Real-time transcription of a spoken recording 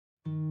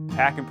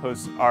Pack and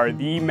Post are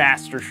the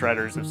master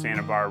shredders of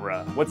Santa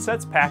Barbara. What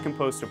sets Pack and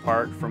Post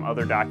apart from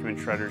other document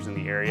shredders in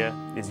the area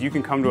is you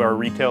can come to our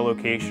retail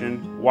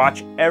location,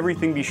 watch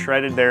everything be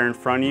shredded there in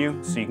front of you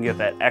so you can get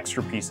that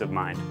extra peace of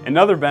mind.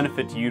 Another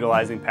benefit to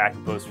utilizing Pack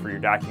and Post for your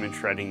document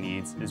shredding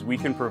needs is we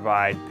can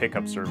provide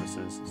pickup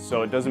services.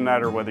 So it doesn't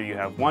matter whether you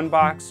have 1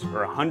 box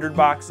or 100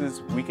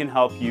 boxes, we can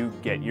help you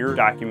get your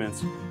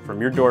documents from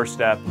your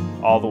doorstep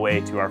all the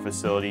way to our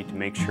facility to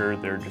make sure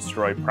they're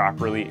destroyed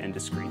properly and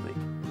discreetly.